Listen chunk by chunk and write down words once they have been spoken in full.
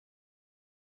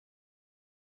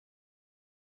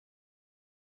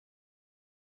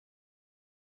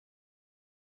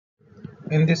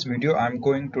In this video, I'm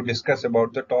going to discuss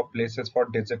about the top places for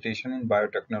dissertation in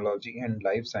biotechnology and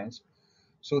life science.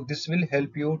 So this will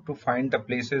help you to find the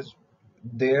places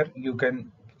there you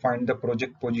can find the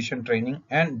project position training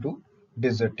and do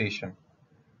dissertation.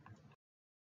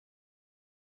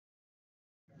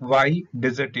 Why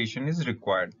dissertation is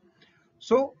required?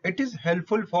 So it is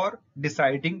helpful for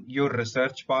deciding your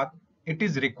research path. It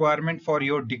is requirement for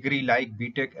your degree like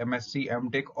BTech, MSc,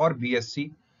 MTech or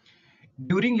BSc.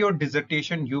 During your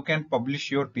dissertation, you can publish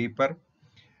your paper,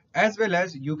 as well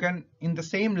as you can in the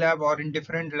same lab or in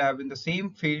different lab in the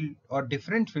same field or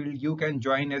different field, you can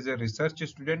join as a research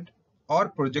student or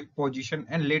project position,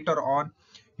 and later on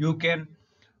you can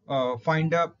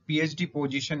find a PhD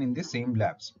position in the same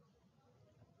labs.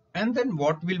 And then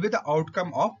what will be the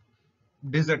outcome of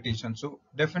dissertation? So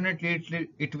definitely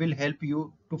it will help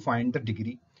you to find the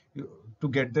degree, to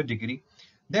get the degree.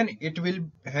 Then it will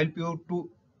help you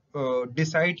to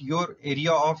decide your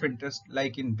area of interest,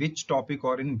 like in which topic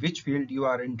or in which field you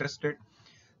are interested.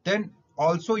 Then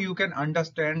also you can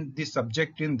understand the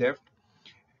subject in depth.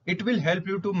 It will help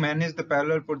you to manage the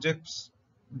parallel projects,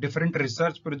 different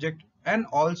research project, and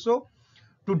also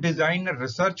to design a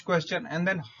research question, and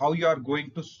then how you are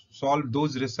going to solve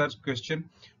those research question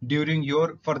during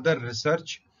your further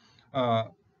research, uh,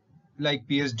 like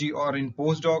PhD or in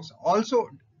postdocs. Also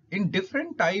in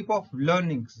different type of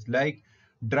learnings like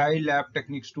dry lab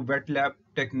techniques to wet lab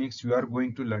techniques, you are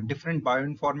going to learn different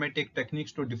bioinformatic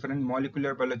techniques to different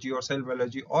molecular biology or cell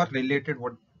biology or related,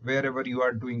 what wherever you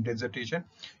are doing dissertation,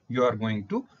 you are going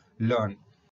to learn.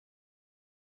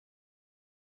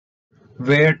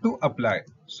 Where to apply?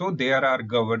 So there are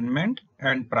government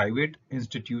and private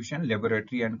institution,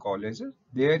 laboratory and colleges.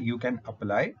 There you can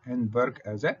apply and work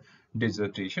as a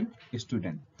dissertation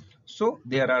student. So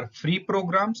there are free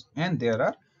programs and there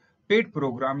are paid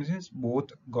programs in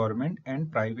both government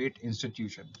and private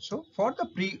institutions. So for the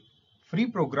free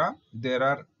program, there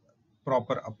are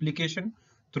proper application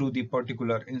through the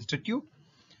particular institute.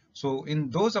 So in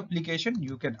those applications,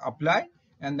 you can apply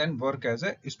and then work as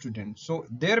a student. So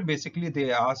there basically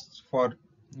they ask for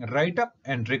write-up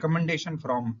and recommendation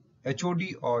from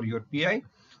HOD or your PI,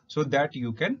 so that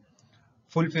you can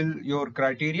fulfill your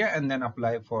criteria and then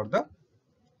apply for the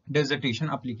dissertation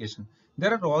application.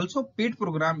 There are also paid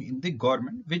program in the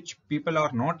government which people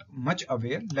are not much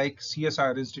aware, like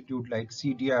CSR institute like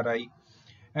CDRI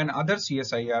and other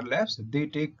CSIR labs. They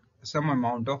take some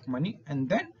amount of money and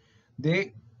then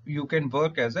they you can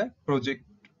work as a project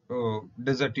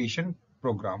dissertation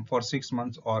program for 6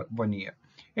 months or 1 year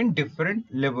in different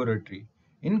laboratory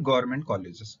in government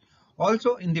colleges.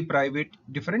 Also in the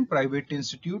different private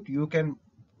institute, you can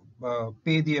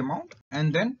pay the amount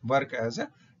and then work as a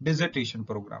dissertation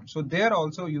program. So there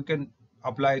also you can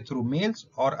apply through mails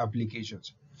or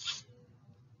applications.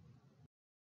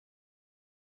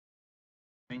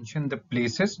 Mention the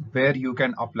places where you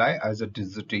can apply as a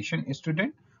dissertation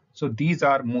student. So these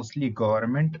are mostly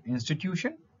government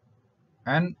institution,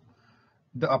 and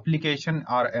the application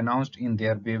are announced in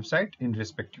their website in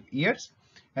respective years,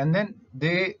 and then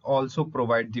they also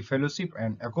provide the fellowship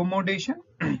and accommodation.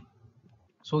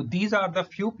 So these are the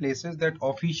few places that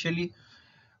officially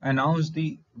announce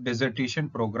the dissertation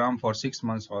program for 6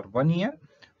 months or 1 year.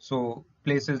 So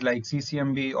places like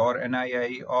CCMB or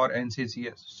NII or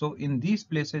NCCS. So in these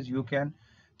places you can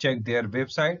check their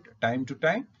website time to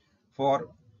time for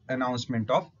announcement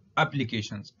of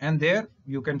applications, and there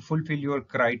you can fulfill your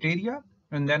criteria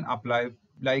and then apply,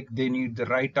 like they need the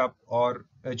write-up or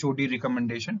HOD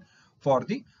recommendation for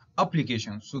the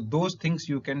application. So those things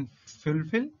you can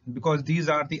fulfill because these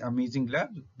are the amazing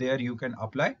labs. There you can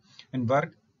apply and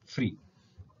work free.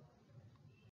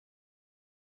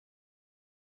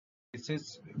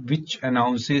 Places which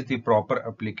announces the proper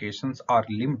applications are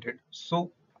limited.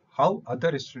 So how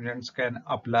other students can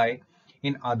apply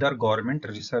in other government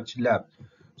research lab?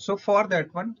 So for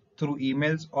that one, through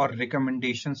emails or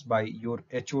recommendations by your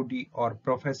HOD or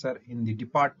professor in the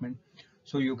department,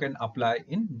 so you can apply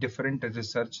in different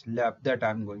research lab that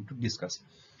I'm going to discuss.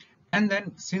 And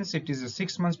then since it is a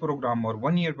 6 months program or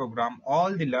 1 year program,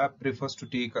 all the lab prefers to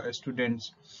take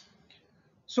students.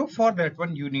 So for that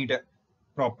one, you need a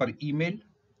proper email,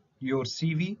 your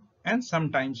CV, and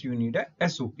sometimes you need a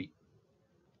SOP.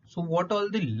 So what all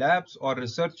the labs or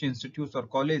research institutes or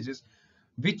colleges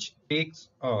which takes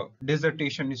a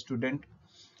dissertation student?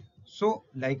 So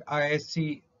like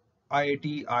ISC,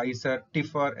 IIT, ISER,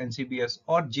 TIFR, NCBS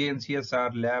or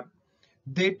JNCSR lab,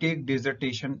 they take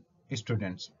dissertation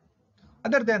students.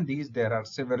 Other than these, there are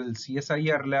several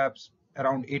CSIR labs,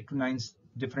 around 8 to 9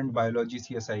 different biology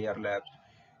CSIR labs,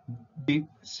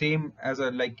 same as a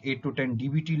like 8 to 10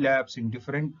 DBT labs in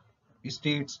different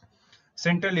states,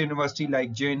 central university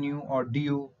like JNU or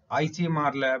DU,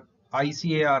 ICMR lab,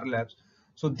 ICAR labs.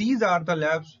 So these are the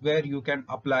labs where you can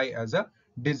apply as a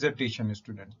dissertation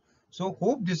student. So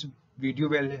hope this video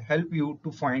will help you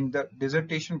to find the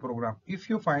dissertation program. If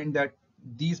you find that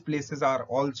these places are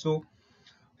also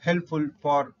helpful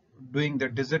for doing the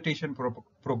dissertation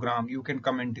program, you can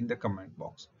comment in the comment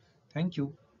box. Thank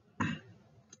you.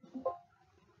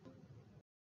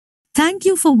 Thank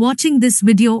you for watching this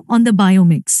video on the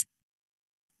biomix.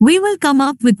 We will come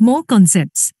up with more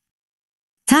concepts.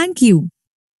 Thank you.